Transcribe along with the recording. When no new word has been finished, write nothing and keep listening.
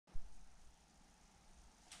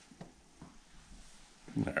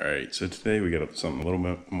Alright, so today we got something a little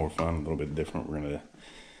bit more fun, a little bit different we're going to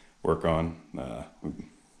work on.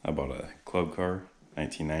 I bought a club car,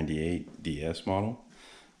 1998 DS model.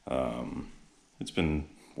 It's been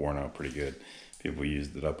worn out pretty good. People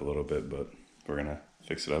used it up a little bit, but we're going to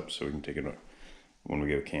fix it up so we can take it when we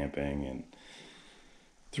go camping and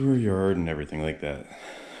through our yard and everything like that.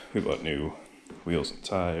 We bought new wheels and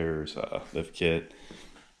tires, lift kit,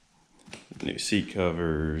 new seat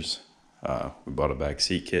covers. We bought a back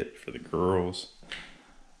seat kit for the girls.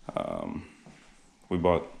 We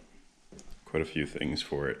bought quite a few things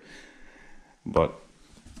for it. Bought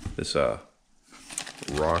this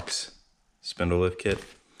rhox spindle lift kit.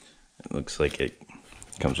 It looks like it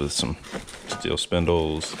comes with some steel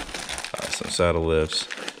spindles, some saddle lifts,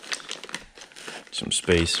 some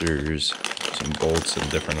spacers, some bolts and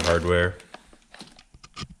different hardware.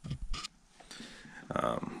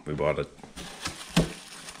 We bought a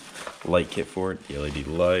light kit for it, the LED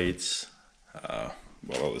lights,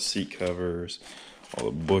 bought all the seat covers,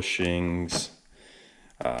 all the bushings,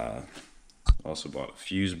 also bought a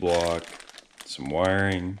fuse block, some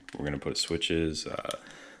wiring. We're going to put switches,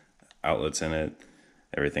 outlets in it,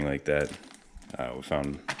 everything like that. We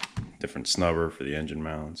found different snubber for the engine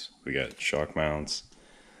mounts. We got shock mounts.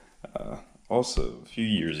 Also, a few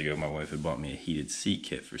years ago, my wife had bought me a heated seat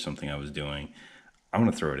kit for something I was doing. I'm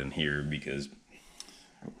going to throw it in here because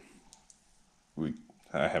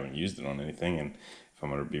I haven't used it on anything, and if I'm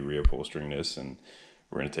going to be reupholstering this and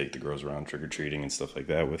we're going to take the girls around trick-or-treating and stuff like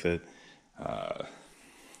that with it,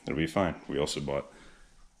 it'll be fine. We also bought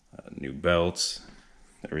new belts,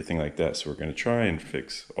 everything like that, so we're going to try and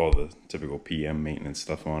fix all the typical PM maintenance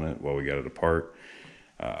stuff on it while we got it apart.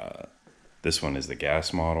 This one is the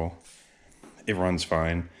gas model. It runs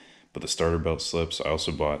fine, but the starter belt slips. I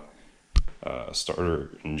also bought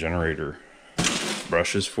starter and generator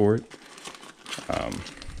brushes for it.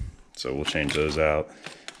 So we'll change those out.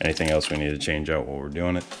 Anything else we need to change out while we're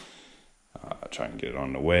doing it, try and get it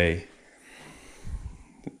on the way.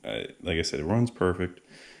 Like I said, it runs perfect.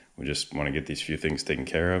 We just want to get these few things taken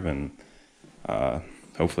care of and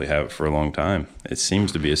hopefully have it for a long time. It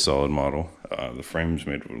seems to be a solid model. The frame's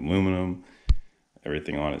made of aluminum.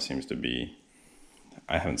 Everything on it seems to be,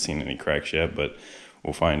 I haven't seen any cracks yet, but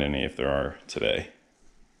we'll find any if there are today.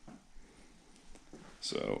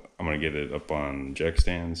 So I'm going to get it up on jack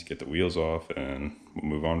stands, get the wheels off, and we'll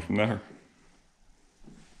move on from there.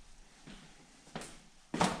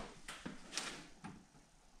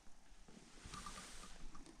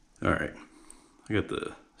 Alright, I got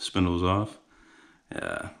the spindles off.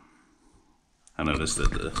 I noticed that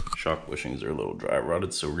the shock bushings are a little dry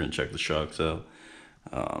rotted, so we're going to check the shocks out.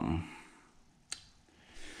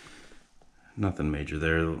 Nothing major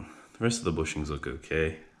there. The rest of the bushings look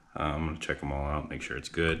okay. I'm going to check them all out, make sure it's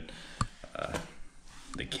good.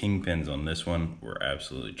 The kingpins on this one were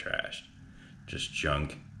absolutely trashed. Just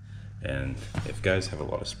junk. And if guys have a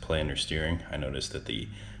lot of play in their steering, I noticed that the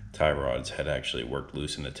tie rods had actually worked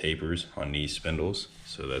loose in the tapers on these spindles,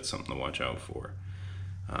 so that's something to watch out for.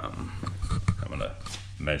 I'm going to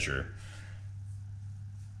measure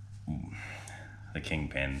the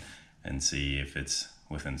kingpin and see if it's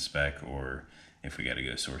within spec or if we got to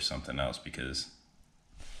go source something else, because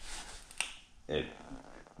it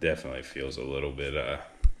definitely feels a little bit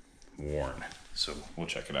worn. So we'll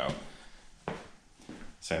check it out.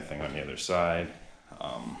 Same thing on the other side.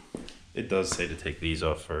 It does say to take these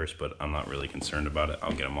off first, but I'm not really concerned about it.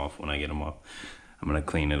 I'll get them off when I get them off. I'm going to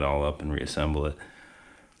clean it all up and reassemble it.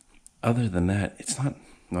 Other than that, it's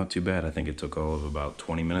not too bad. I think it took all of about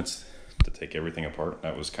 20 minutes to take everything apart.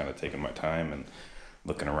 That was kind of taking my time and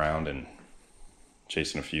looking around and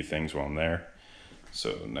chasing a few things while I'm there.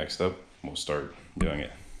 So next up, we'll start doing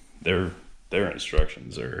it. Their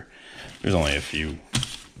instructions are, there's only a few,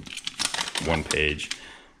 one page,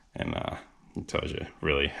 and it tells you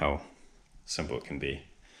really how simple it can be.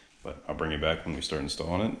 But I'll bring you back when we start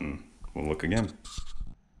installing it and we'll look again.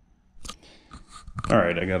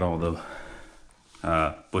 Alright, I got all the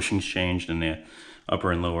bushings changed in the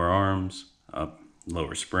upper and lower arms,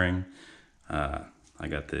 lower spring. I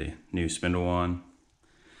got the new spindle on.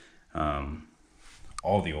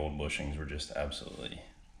 All the old bushings were just absolutely,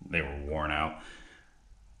 they were worn out.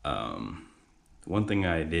 One thing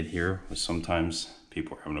I did hear was sometimes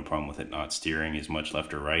people are having a problem with it not steering as much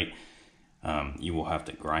left or right. You will have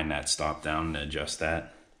to grind that stop down and adjust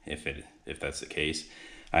that if that's the case.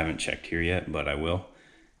 I haven't checked here yet, but I will.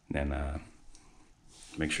 Then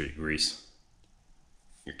make sure you grease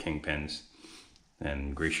your kingpins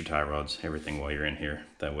and grease your tie rods, everything while you're in here.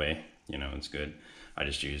 That way, you know, it's good. I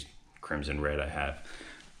just used crimson red I have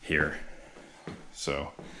here.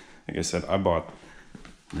 So, like I said, I bought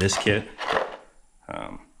this kit.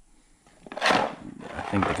 I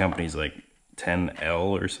think the company's like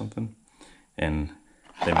 10L or something, and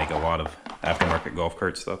they make a lot of aftermarket golf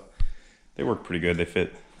cart stuff. They work pretty good. They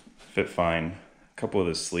fit fine. A couple of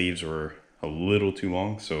the sleeves were a little too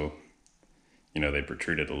long, so you know, they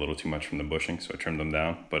protruded a little too much from the bushing, so I trimmed them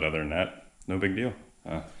down. But other than that, no big deal.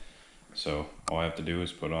 So all I have to do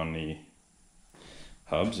is put on the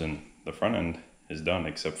hubs, and the front end is done,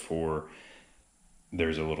 except for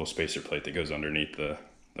there's a little spacer plate that goes underneath the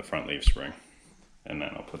front leaf spring. And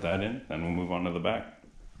then I'll put that in, then we'll move on to the back.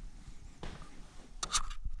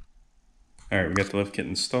 All right, we got the lift kit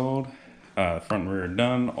installed. Front and rear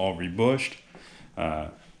done, all rebushed.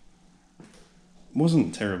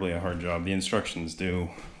 Wasn't terribly a hard job. The instructions do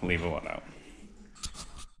leave a lot out.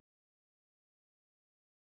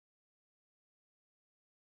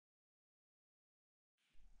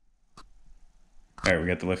 All right, we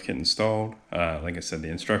got the lift kit installed. Like I said, the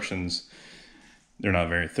instructions, they're not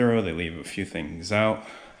very thorough. They leave a few things out.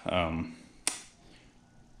 I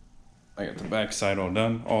got the back side all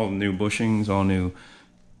done. All new bushings, all new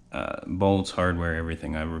bolts, hardware,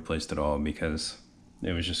 everything. I replaced it all because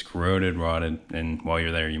it was just corroded, rotted, and while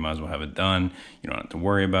you're there, you might as well have it done. You don't have to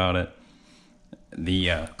worry about it. The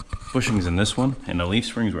bushings in this one and the leaf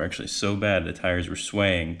springs were actually so bad the tires were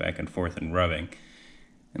swaying back and forth and rubbing.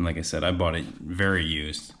 And like I said, I bought it very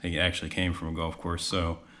used. It actually came from a golf course,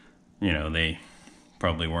 so you know, they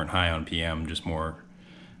probably weren't high on PM, just more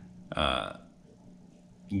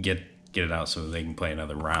get it out so they can play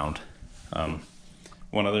another round.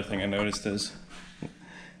 One other thing I noticed is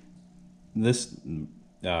this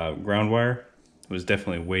ground wire was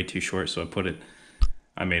definitely way too short, so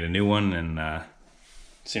I made a new one, and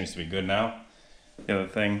seems to be good now. The other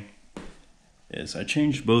thing is I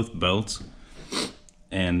changed both belts,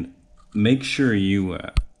 and make sure you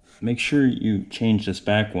change this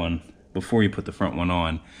back one before you put the front one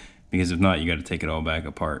on, because if not, you got to take it all back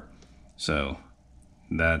apart. So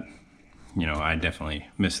that, you know, I definitely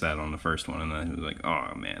missed that on the first one, and I was like,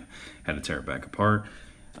 oh man, had to tear it back apart.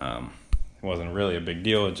 It wasn't really a big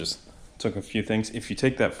deal. It just took a few things. If you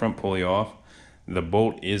take that front pulley off, the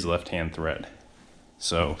bolt is left-hand thread.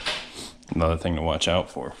 So another thing to watch out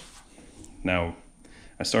for. Now,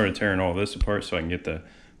 I started tearing all this apart so I can get the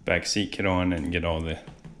back seat kit on and get all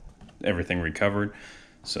everything recovered.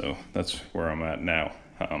 So that's where I'm at now.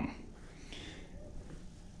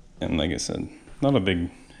 And like I said, not a big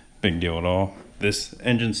deal at all. This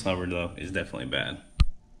engine snubber though is definitely bad.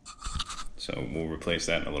 So we'll replace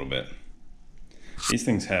that in a little bit. These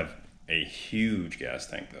things have a huge gas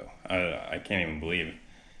tank though. I can't even believe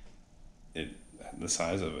it, the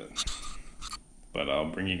size of it. But I'll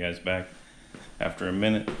bring you guys back after a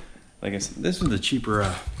minute. Like I said, this is the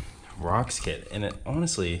cheaper rhox kit, and it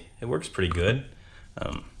honestly, it works pretty good.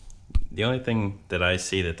 The only thing that I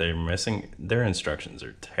see that they're missing, their instructions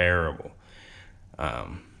are terrible.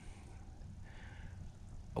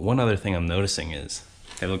 One other thing I'm noticing is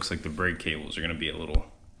it looks like the brake cables are going to be a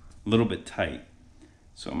little bit tight.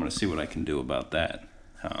 So I'm going to see what I can do about that.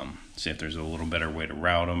 See if there's a little better way to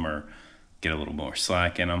route them or get a little more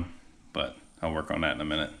slack in them. But I'll work on that in a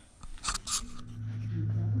minute.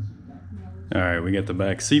 All right, we got the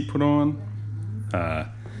back seat put on.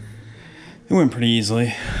 It went pretty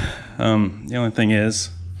easily. The only thing is,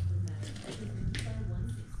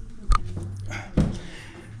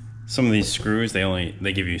 some of these screws,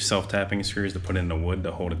 they give you self-tapping screws to put in the wood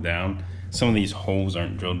to hold it down. Some of these holes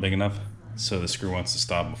aren't drilled big enough, so the screw wants to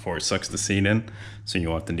stop before it sucks the seat in. So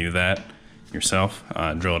you'll have to do that yourself,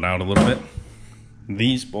 drill it out a little bit.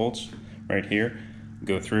 These bolts right here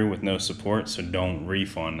go through with no support, so don't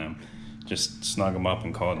reef on them. Just snug them up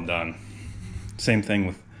and call it done. Same thing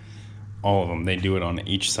with all of them. They do it on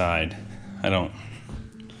each side. I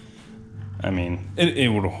mean,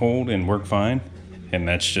 it would hold and work fine, and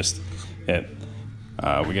that's just it.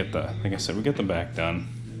 We get like I said, we get the back done,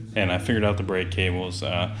 and I figured out the brake cables.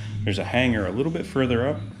 There's a hanger a little bit further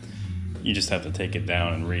up. You just have to take it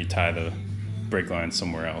down and retie the brake line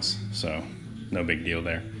somewhere else. So no big deal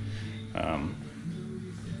there. All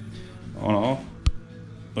in all,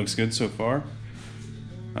 looks good so far.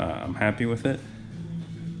 I'm happy with it.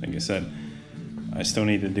 Like I said, I still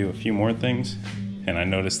need to do a few more things, and I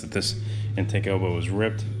noticed that this intake elbow was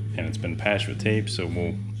ripped and it's been patched with tape, so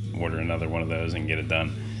we'll order another one of those and get it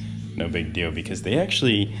done. No big deal, because they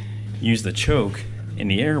actually use the choke in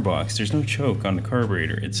the air box. There's no choke on the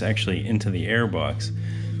carburetor. It's actually into the air box.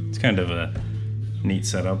 It's kind of a neat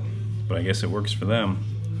setup, but I guess it works for them.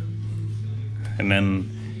 And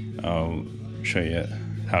then I'll show you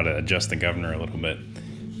how to adjust the governor a little bit.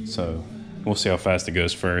 So we'll see how fast it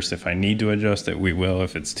goes first. If I need to adjust it, we will.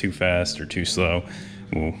 If it's too fast or too slow,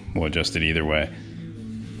 we'll adjust it either way.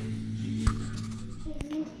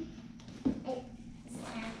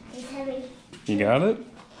 It's heavy. You got it?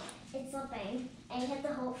 It's slipping. I hit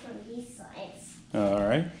the hole from these sides. All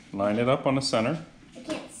right, line it up on the center. I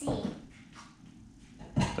can't see.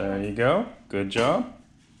 There you go. Good job.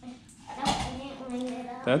 I didn't line it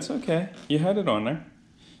up. That's okay. You had it on there.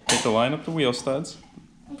 You have to line up the wheel studs.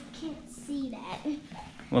 I can't see that.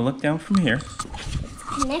 Well, look down from here. It's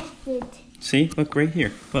connected. See? Look right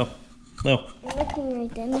here. Look. Look. I'm looking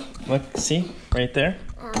right then. Look. See? Right there.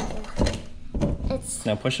 It's...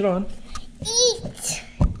 Now push it on. Eat!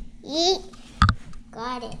 Eat!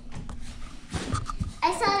 Got it.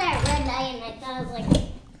 I saw that red light and I thought it was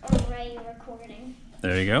like already recording.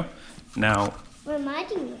 There you go. Now,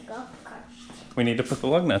 Reminding me of golf cart. we need to put the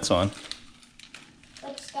lug nuts on.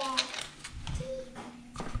 What's that?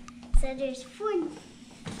 So there's 4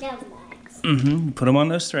 down bags. Mm-hmm. Put them on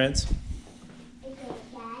those threads. Okay,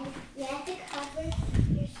 guys, you have to cover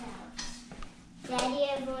yourselves. Daddy,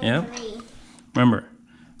 I'm going Yep. 3. Remember,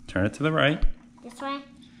 turn it to the right. This way?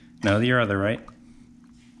 Now your other right.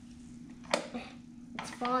 It's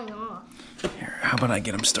falling off. Here, how about I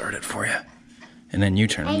get them started for you? And then you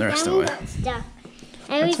turn them the rest of the way. Stuff.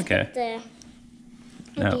 That's okay.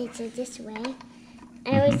 I No. did it this way.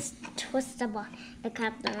 I always twist the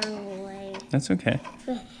cap the wrong way. That's okay.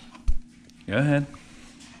 Go ahead.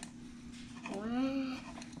 Wow.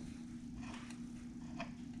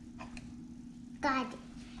 God.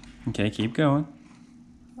 Okay, keep going.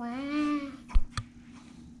 Wow.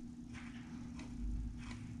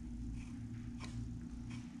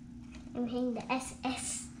 I'm hitting the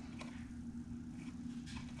SS.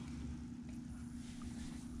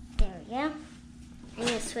 There we go. I'm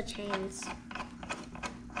gonna switch hands.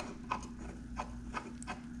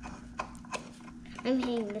 I'm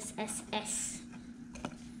hitting this SS.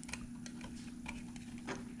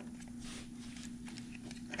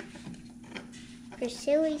 For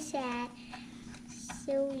silly sad,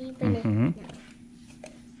 silly banana. Mhm. No.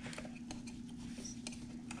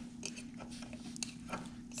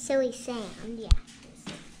 Silly sound, yeah.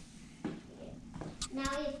 Now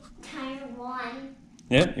we tire 1.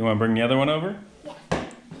 Yep, you want to bring the other one over? Yeah.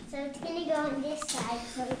 So it's gonna go on this side.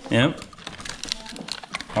 So we can Yep.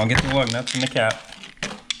 I'll get the lug nuts and the cap.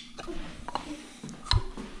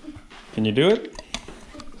 Can you do it?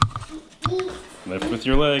 Lift with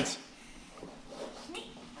your legs.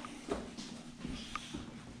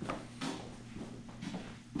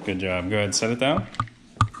 Good job. Go ahead, set it down.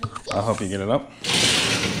 I'll help you get it up.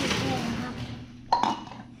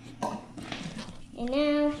 And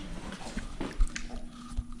now,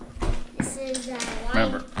 this is line.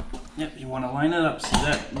 Remember. Yep, you want to line it up. See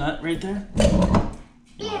that nut right there? There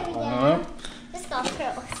we Line it go. up. This golf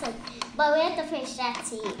cart looks like, but we have to finish that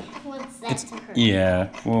seat once that's to her. Yeah,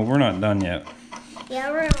 well, we're not done yet. Yeah,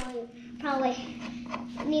 we're only probably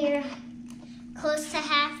close to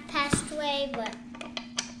half past way, but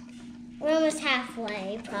we're almost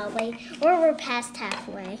halfway probably. Or we're past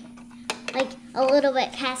halfway. Like a little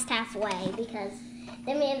bit past halfway because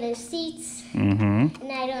then we have those seats Mm-hmm.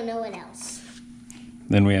 and I don't know what else.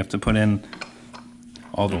 Then we have to put in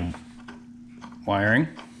all the wiring.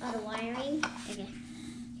 All the wiring. Okay,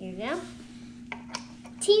 here we go.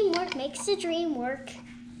 Teamwork makes the dream work.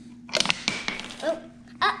 Oh,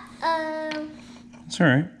 uh-oh. It's all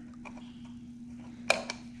right.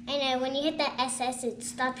 I know, when you hit that SS, it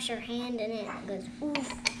stops your hand and it goes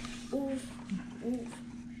oof, oof, oof.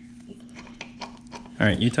 All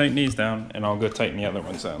right, you tighten these down, and I'll go tighten the other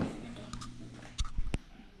ones down.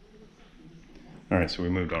 All right, so we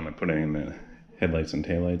moved on to putting in the headlights and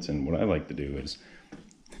taillights, and what I like to do is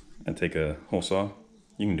I take a hole saw.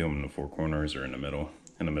 You can do them in the 4 corners or in the middle.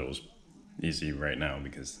 In the middle's easy right now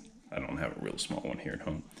because I don't have a real small one here at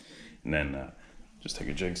home. And then just take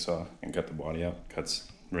a jigsaw and cut the body out.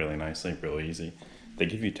 Cuts really nicely, really easy. They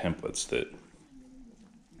give you templates that,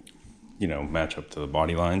 you know, match up to the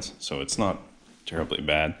body lines, so it's not terribly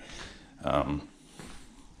bad.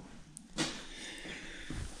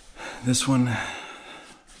 This one, I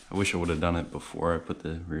wish I would have done it before I put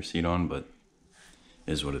the rear seat on, but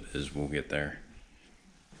it is what it is. We'll get there.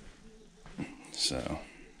 So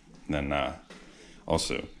then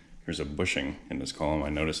also here's a bushing in this column I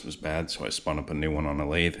noticed was bad, so I spun up a new one on a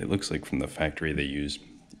lathe. It looks like from the factory they use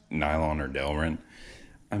nylon or Delrin.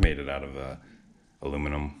 I made it out of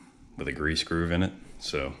aluminum with a grease groove in it,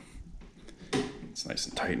 so it's nice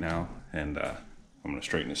and tight now. And I'm gonna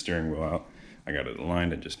straighten the steering wheel out. I got it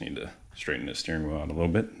aligned. I just need to straighten the steering wheel out a little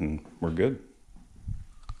bit and we're good.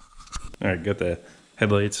 All right, got the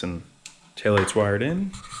headlights and Taillight's wired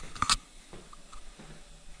in.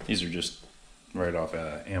 These are just right off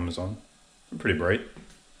Amazon. They're pretty bright.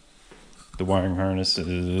 The wiring harness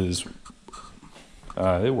is,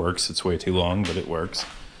 it works. It's way too long, but it works.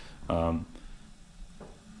 The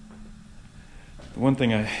one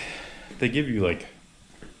thing they give you like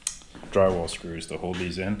drywall screws to hold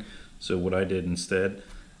these in. So what I did instead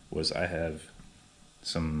was I have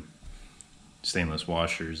some stainless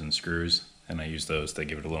washers and screws, and I use those to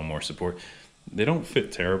give it a little more support. They don't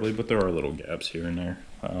fit terribly, but there are little gaps here and there.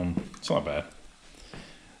 It's not bad.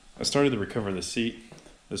 I started to recover the seat.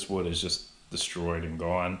 This wood is just destroyed and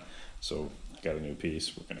gone, so I got a new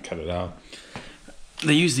piece. We're gonna cut it out.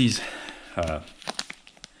 They use these,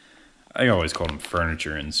 I always call them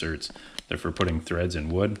furniture inserts. They're for putting threads in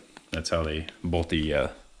wood. That's how they bolt the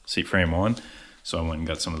seat frame on. So I went and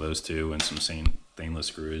got some of those too, and some stainless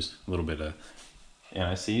screws, a little bit of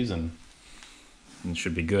anti-seize, and it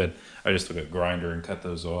should be good. I just took a grinder and cut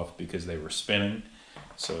those off because they were spinning.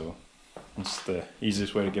 So it's the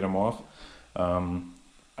easiest way to get them off.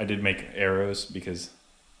 I did make arrows because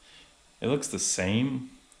it looks the same,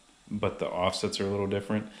 but the offsets are a little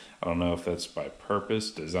different. I don't know if that's by purpose,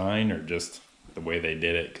 design, or just the way they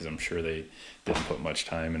did it, because I'm sure they didn't put much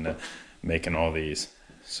time into making all these.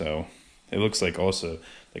 So it looks like also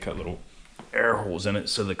they cut little air holes in it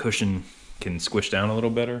so the cushion can squish down a little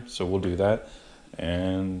better. So we'll do that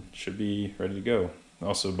and should be ready to go. I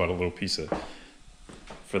also bought a little piece of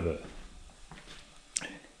for the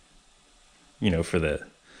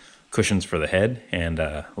cushions for the head, and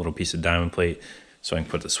a little piece of diamond plate so I can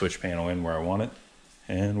put the switch panel in where I want it,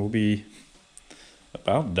 and we'll be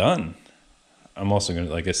about done. I'm also gonna,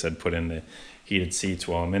 like I said, put in the heated seats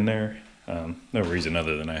while I'm in there. No reason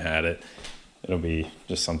other than I had it. It'll be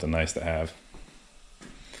just something nice to have.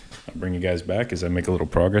 I'll bring you guys back as I make a little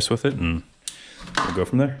progress with it, and we'll go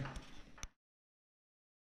from there.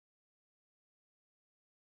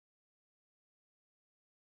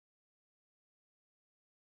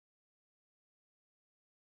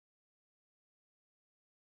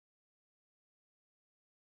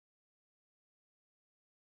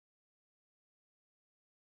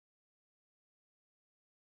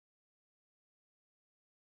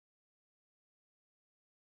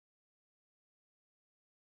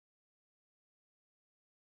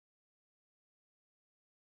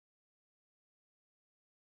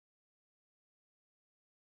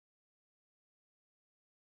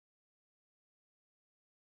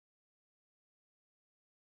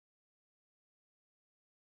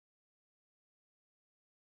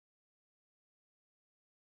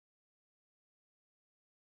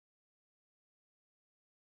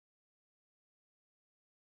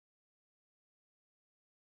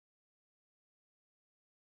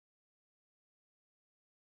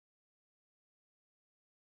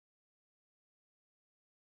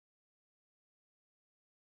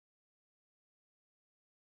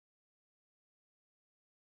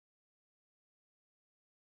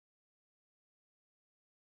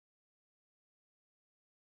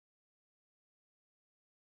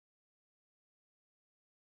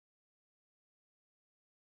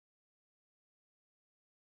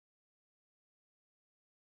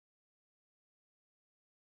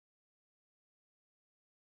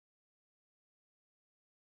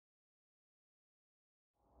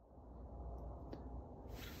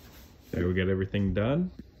 There, we got everything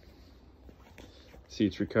done.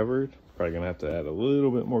 Seats recovered. Probably gonna have to add a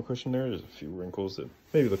little bit more cushion there. There's a few wrinkles that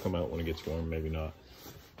maybe they'll come out when it gets warm, maybe not.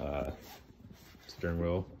 Steering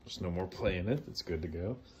wheel, there's no more play in it. It's good to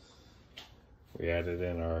go. We added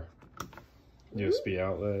in our USB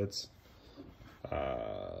outlets,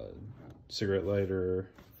 cigarette lighter,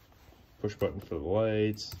 push button for the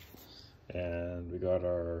lights, and we got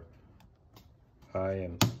our high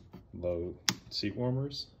and low seat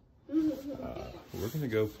warmers. We're gonna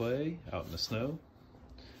go play out in the snow,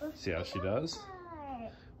 see how she does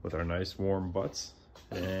with our nice warm butts,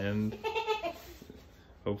 and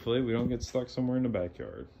hopefully we don't get stuck somewhere in the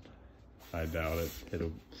backyard. I doubt it.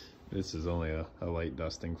 This is only a light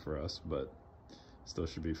dusting for us, but still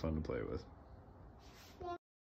should be fun to play with.